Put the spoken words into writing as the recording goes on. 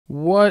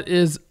What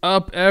is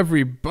up,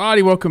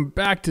 everybody? Welcome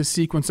back to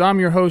Sequence. I'm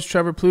your host,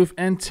 Trevor Plouffe,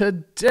 and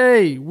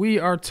today we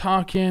are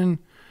talking,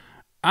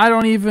 I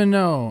don't even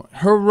know,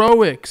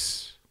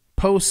 heroics,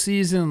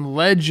 postseason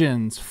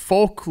legends,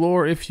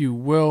 folklore, if you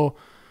will.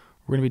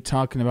 We're going to be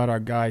talking about our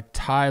guy,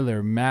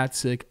 Tyler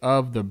Matzek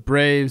of the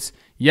Braves.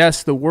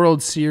 Yes, the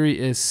World Series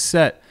is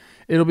set.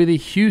 It'll be the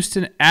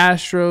Houston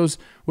Astros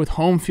with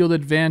home field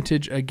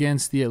advantage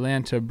against the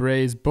Atlanta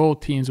Braves,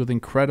 both teams with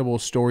incredible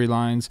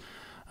storylines.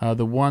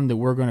 The one that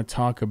we're going to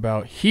talk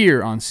about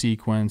here on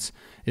Sequence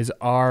is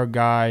our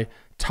guy,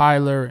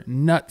 Tyler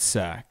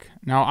Matzek.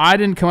 Now, I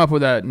didn't come up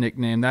with that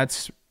nickname.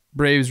 That's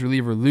Braves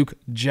reliever Luke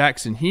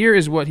Jackson. Here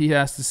is what he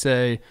has to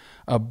say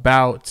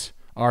about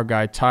our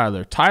guy,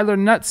 Tyler. Tyler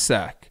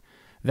Matzek.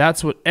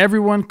 That's what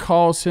everyone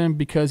calls him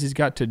because he's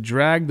got to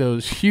drag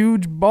those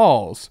huge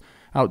balls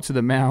out to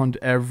the mound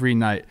every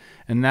night.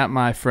 And that,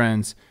 my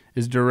friends,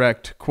 is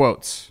direct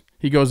quotes.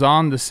 He goes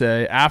on to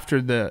say,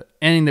 after the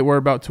inning that we're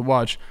about to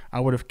watch,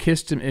 I would have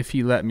kissed him if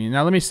he let me.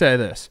 Now, let me say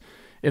this.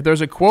 If there's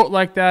a quote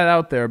like that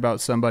out there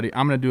about somebody,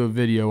 I'm going to do a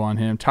video on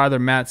him. Tyler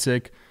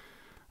Matzek,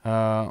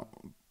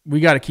 we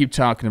got to keep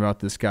talking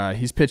about this guy.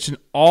 He's pitching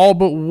all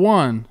but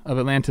one of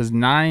Atlanta's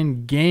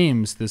 9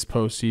 games this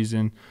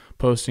postseason,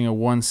 posting a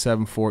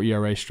 1.74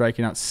 ERA,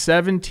 striking out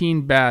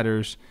 17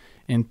 batters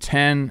in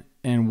 10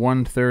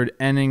 1/3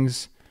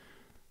 innings.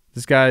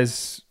 This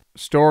guy's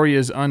story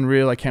is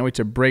unreal. I can't wait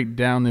to break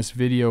down this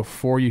video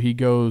for you. He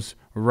goes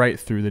right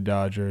through the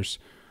Dodgers.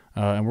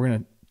 And we're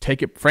going to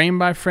take it frame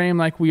by frame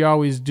like we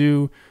always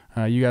do.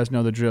 You guys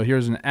know the drill.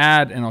 Here's an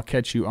ad, and I'll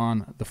catch you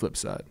on the flip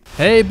side.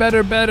 Hey,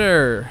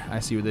 better. I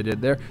see what they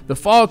did there. The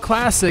Fall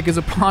Classic is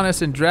upon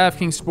us, and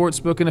DraftKings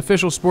Sportsbook, an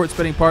official sports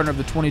betting partner of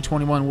the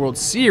 2021 World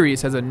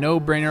Series, has a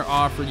no-brainer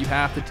offer you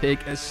have to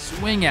take a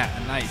swing at.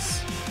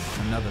 Nice.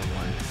 Another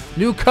one.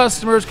 New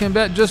customers can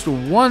bet just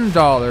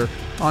 $1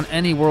 on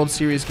any World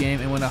Series game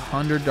and win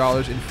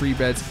 $100 in free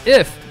bets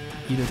if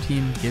either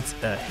team gets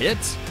a hit.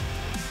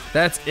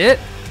 That's it.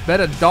 Bet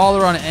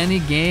 $1 on any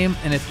game,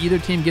 and if either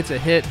team gets a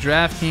hit,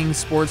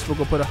 DraftKings Sportsbook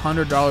will put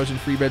 $100 in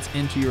free bets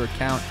into your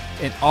account,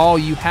 and all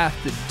you have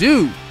to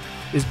do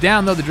is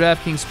download the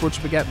DraftKings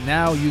Sportsbook app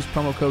now. Use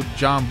promo code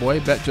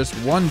JOMBOY. Bet just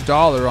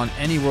 $1 on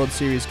any World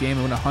Series game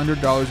and win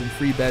 $100 in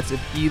free bets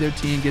if either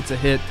team gets a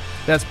hit.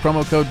 That's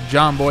promo code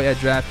JOMBOY at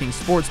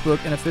DraftKings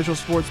Sportsbook, an official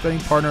sports betting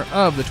partner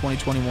of the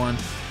 2021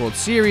 World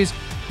Series.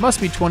 Must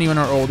be 21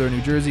 or older.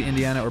 New Jersey,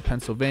 Indiana, or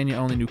Pennsylvania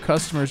only. New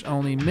customers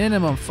only.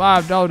 Minimum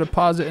 $5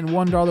 deposit and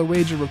 $1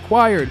 wager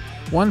required.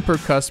 One per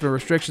customer.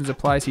 Restrictions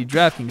apply. See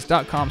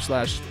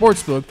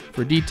DraftKings.com/sportsbook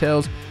for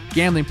details.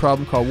 Gambling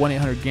problem? Call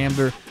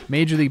 1-800-GAMBLER.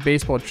 Major League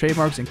Baseball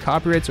trademarks and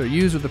copyrights are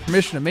used with the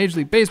permission of Major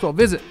League Baseball.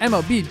 Visit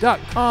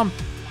MLB.com.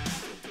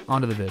 On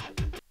to the vid.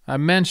 I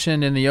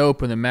mentioned in the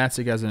open that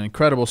Matzek has an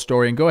incredible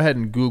story, and go ahead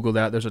and Google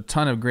that. There's a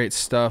ton of great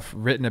stuff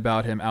written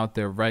about him out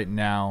there right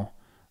now,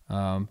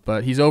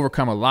 but he's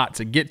overcome a lot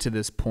to get to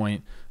this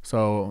point,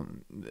 so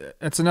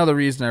that's another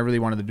reason I really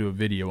wanted to do a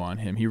video on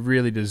him. He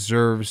really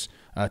deserves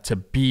to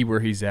be where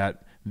he's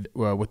at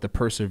with the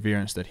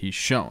perseverance that he's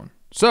shown.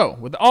 So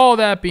with all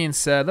that being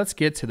said, let's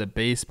get to the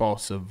Baseball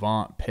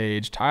Savant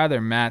page. Tyler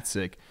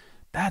Matzek,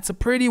 that's a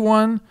pretty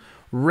one.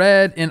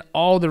 Red in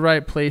all the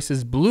right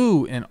places,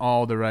 blue in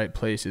all the right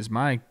places.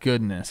 My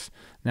goodness.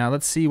 Now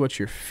let's see what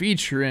you're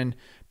featuring.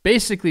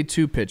 Basically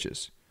 2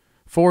 pitches.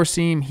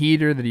 4-seam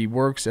heater that he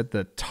works at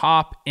the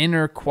top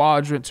inner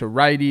quadrant to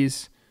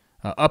righties,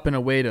 up and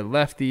away to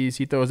lefties.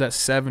 He throws that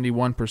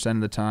 71%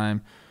 of the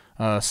time.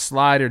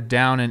 Slider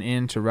down and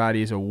in to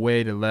righties,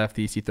 away to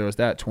lefties. He throws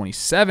that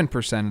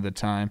 27% of the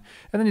time.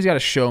 And then he's got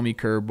a show-me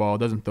curveball.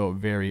 Doesn't throw it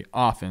very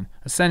often.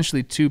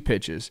 Essentially 2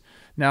 pitches.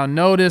 Now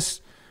notice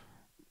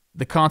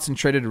the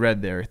concentrated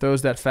red there. He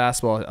throws that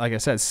fastball, like I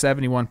said,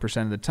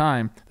 71% of the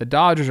time. The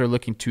Dodgers are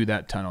looking to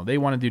that tunnel. They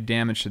want to do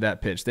damage to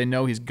that pitch. They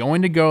know he's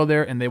going to go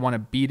there, and they want to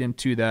beat him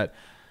to that.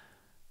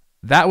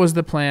 That was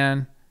the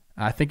plan.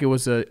 I think it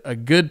was a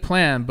good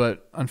plan,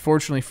 but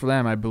unfortunately for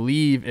them, I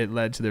believe it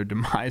led to their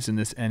demise in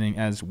this inning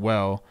as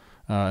well.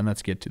 And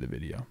let's get to the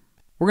video.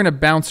 We're going to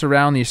bounce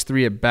around these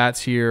 3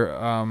 at-bats here.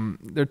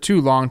 They're too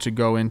long to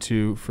go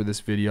into for this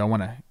video. I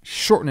want to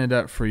shorten it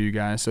up for you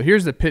guys. So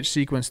here's the pitch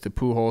sequence to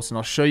Pujols, and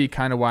I'll show you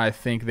kind of why I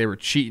think they were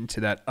cheating to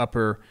that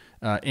upper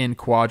in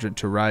quadrant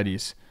to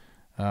righties.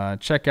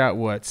 Check out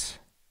what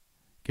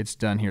gets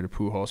done here to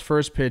Pujols.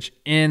 First pitch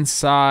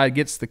inside,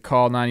 gets the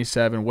call,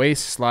 97,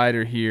 waist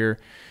slider here,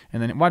 and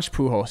then watch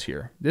Pujols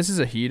here. This is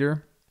a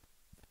heater,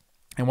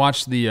 and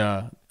watch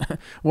the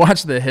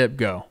watch the hip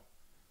go.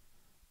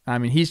 I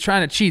mean, he's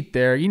trying to cheat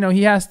there. You know,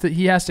 he has to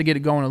get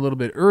it going a little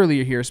bit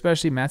earlier here,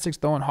 especially Matzek's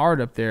throwing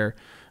hard up there.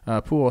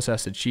 Pujols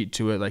has to cheat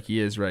to it like he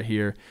is right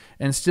here,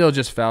 and still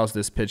just fouls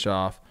this pitch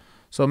off.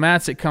 So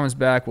Matzek comes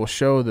back. We'll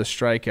show the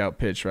strikeout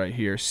pitch right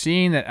here.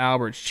 Seeing that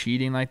Albert's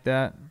cheating like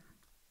that,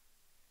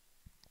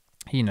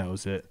 he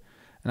knows it.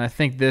 And I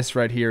think this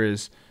right here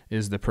is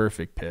the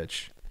perfect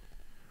pitch.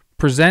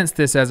 Presents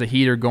this as a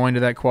heater going to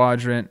that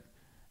quadrant,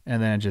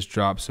 and then it just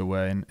drops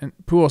away. And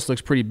Pujols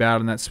looks pretty bad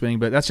on that swing,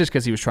 but that's just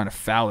because he was trying to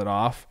foul it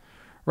off,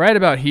 right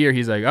about here,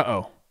 he's like,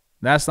 uh-oh,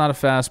 that's not a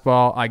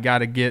fastball. I got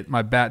to get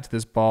my bat to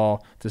this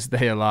ball to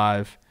stay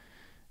alive,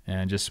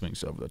 and just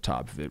swings over the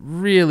top of it.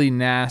 Really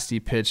nasty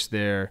pitch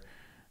there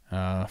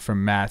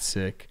from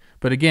Matzek.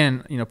 But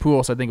again,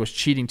 Pujols, I think, was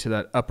cheating to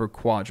that upper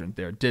quadrant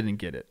there. Didn't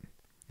get it.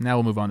 Now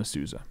we'll move on to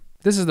Souza.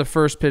 This is the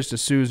first pitch to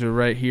Souza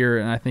right here,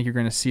 and I think you're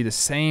going to see the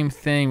same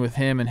thing with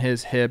him and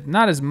his hip.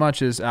 Not as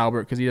much as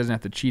Albert because he doesn't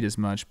have to cheat as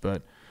much,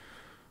 but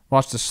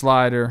watch the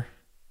slider.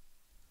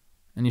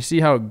 And you see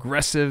how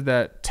aggressive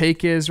that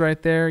take is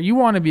right there? You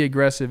want to be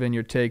aggressive in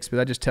your takes, but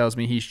that just tells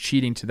me he's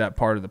cheating to that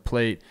part of the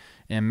plate.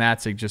 And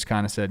Matzek just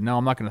kind of said, no,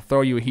 I'm not going to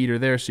throw you a heater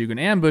there so you can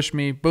ambush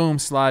me. Boom,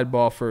 slide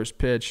ball, first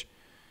pitch.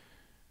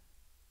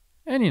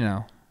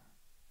 And,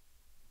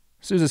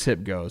 Souza's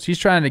hip goes. He's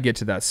trying to get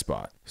to that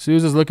spot.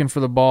 Souza's looking for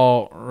the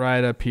ball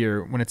right up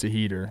here when it's a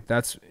heater.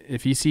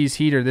 If he sees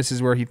heater, this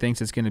is where he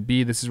thinks it's going to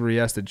be. This is where he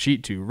has to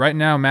cheat to. Right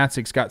now,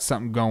 Matzek's got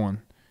something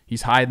going.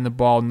 He's hiding the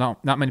ball.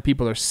 Not many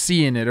people are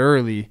seeing it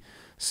early,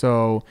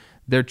 so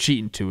they're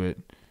cheating to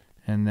it.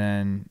 And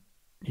then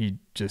he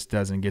just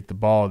doesn't get the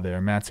ball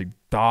there. Matzek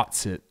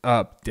dots it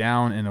up,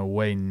 down, and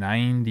away,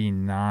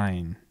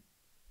 99.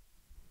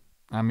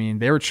 I mean,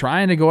 they were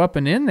trying to go up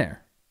and in there.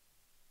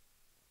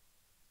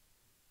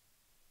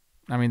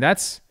 I mean,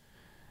 if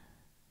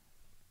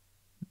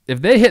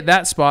they hit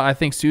that spot, I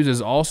think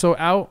Souza's also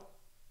out.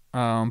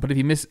 But if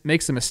he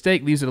makes a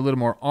mistake, leaves it a little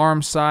more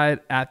arm side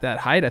at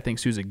that height, I think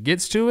Souza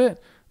gets to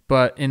it.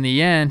 But in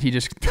the end, he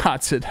just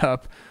dots it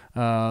up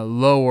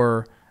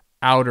lower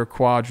outer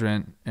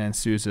quadrant, and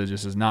Souza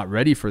just is not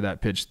ready for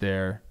that pitch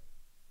there.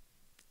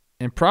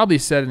 And probably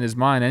said in his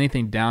mind,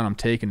 anything down I'm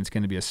taking, it's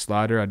going to be a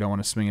slider. I don't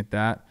want to swing at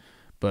that.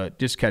 But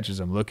just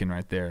catches him looking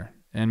right there.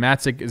 And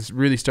Matzek is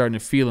really starting to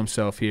feel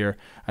himself here.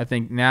 I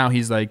think now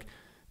he's like,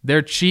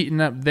 they're cheating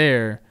up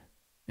there.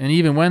 And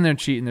even when they're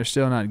cheating, they're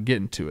still not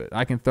getting to it.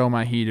 I can throw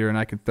my heater, and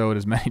I can throw it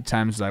as many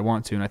times as I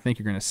want to. And I think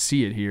you're going to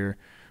see it here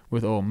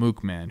with old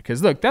Mook Man.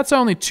 Because, look, that's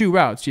only 2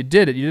 outs. You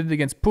did it. You did it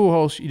against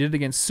Pujols. You did it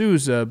against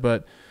Souza.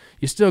 But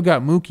you still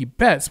got Mookie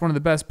Betts, one of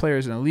the best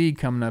players in the league,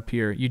 coming up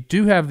here. You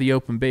do have the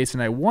open base.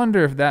 And I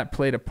wonder if that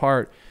played a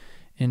part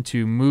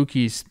into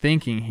Mookie's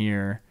thinking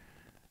here.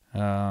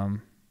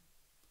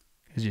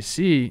 As you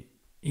see,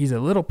 he's a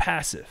little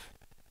passive.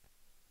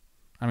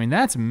 I mean,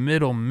 that's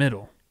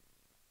middle.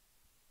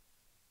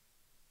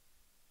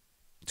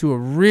 To a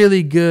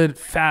really good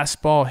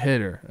fastball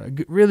hitter,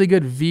 a really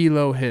good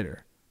velo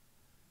hitter.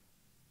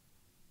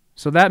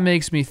 So that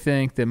makes me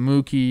think that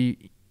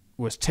Mookie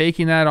was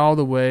taking that all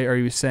the way, or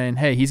he was saying,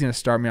 hey, he's going to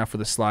start me off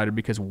with a slider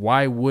because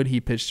why would he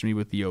pitch to me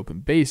with the open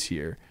base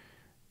here?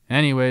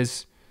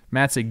 Anyways,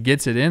 Matzek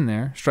gets it in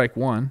there, strike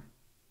 1.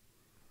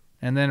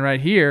 And then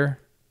right here,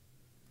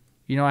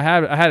 I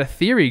had a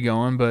theory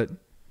going, but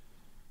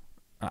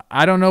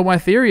I don't know what my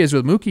theory is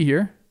with Mookie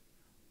here.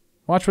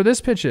 Watch where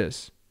this pitch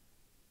is.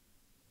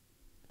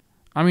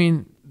 I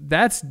mean,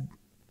 that's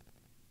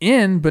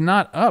in, but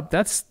not up.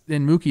 That's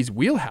in Mookie's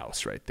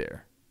wheelhouse right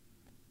there.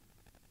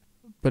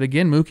 But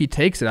again, Mookie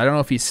takes it. I don't know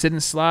if he's sitting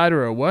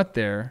slider or what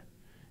there.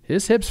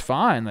 His hip's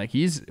fine. Like,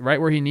 he's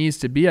right where he needs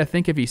to be. I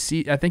think he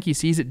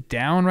sees it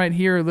down right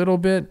here a little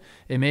bit.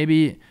 It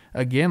maybe,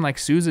 again, like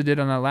Souza did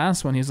on that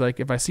last one, he's like,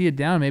 if I see it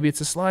down, maybe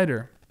it's a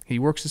slider. He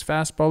works his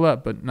fastball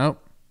up, but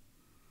nope.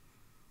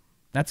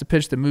 That's a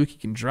pitch that Mookie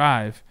can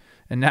drive.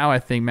 And now I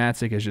think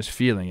Matzek is just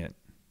feeling it.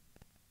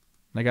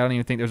 Like, I don't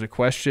even think there's a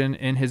question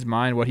in his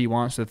mind what he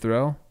wants to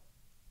throw.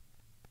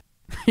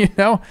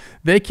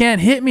 They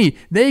can't hit me.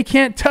 They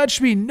can't touch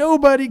me.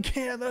 Nobody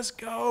can. Let's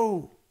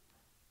go.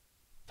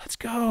 Let's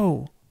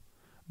go.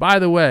 By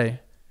the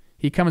way,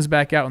 he comes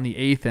back out in the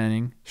 8th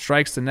inning,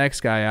 strikes the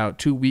next guy out,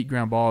 2 weak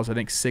ground balls, I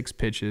think 6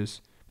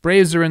 pitches.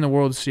 Braves are in the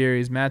World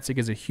Series. Matzek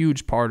is a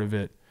huge part of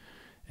it.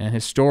 And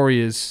his story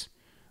is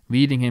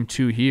leading him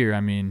to here.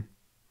 I mean,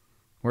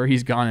 where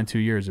he's gone in 2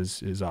 years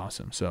is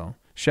awesome. So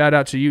shout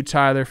out to you,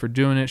 Tyler, for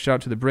doing it. Shout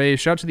out to the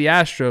Braves. Shout out to the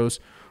Astros,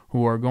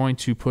 who are going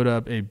to put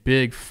up a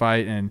big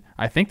fight. And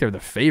I think they're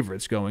the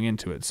favorites going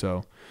into it.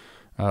 So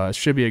it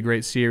should be a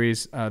great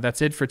series.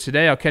 That's it for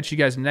today. I'll catch you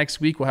guys next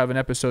week. We'll have an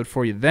episode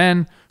for you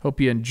then. Hope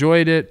you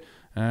enjoyed it.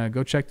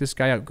 Go check this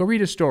guy out. Go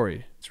read his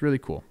story. It's really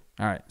cool.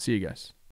 All right. See you guys.